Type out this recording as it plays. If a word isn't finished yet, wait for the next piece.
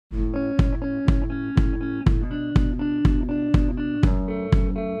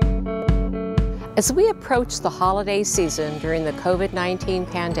As we approach the holiday season during the COVID-19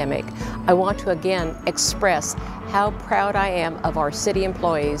 pandemic, I want to again express how proud I am of our city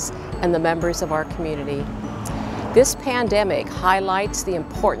employees and the members of our community. This pandemic highlights the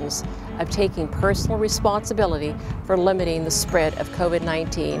importance of taking personal responsibility for limiting the spread of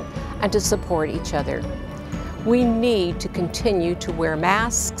COVID-19 and to support each other. We need to continue to wear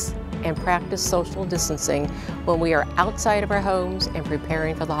masks and practice social distancing when we are outside of our homes and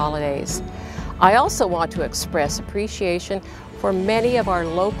preparing for the holidays. I also want to express appreciation for many of our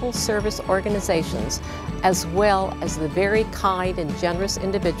local service organizations, as well as the very kind and generous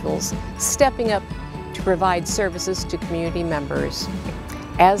individuals stepping up to provide services to community members.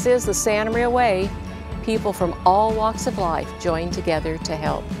 As is the Santa Maria Way, people from all walks of life join together to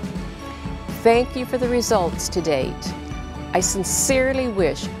help. Thank you for the results to date. I sincerely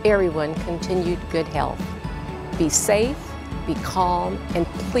wish everyone continued good health. Be safe, be calm, and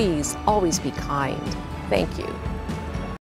please always be kind. Thank you.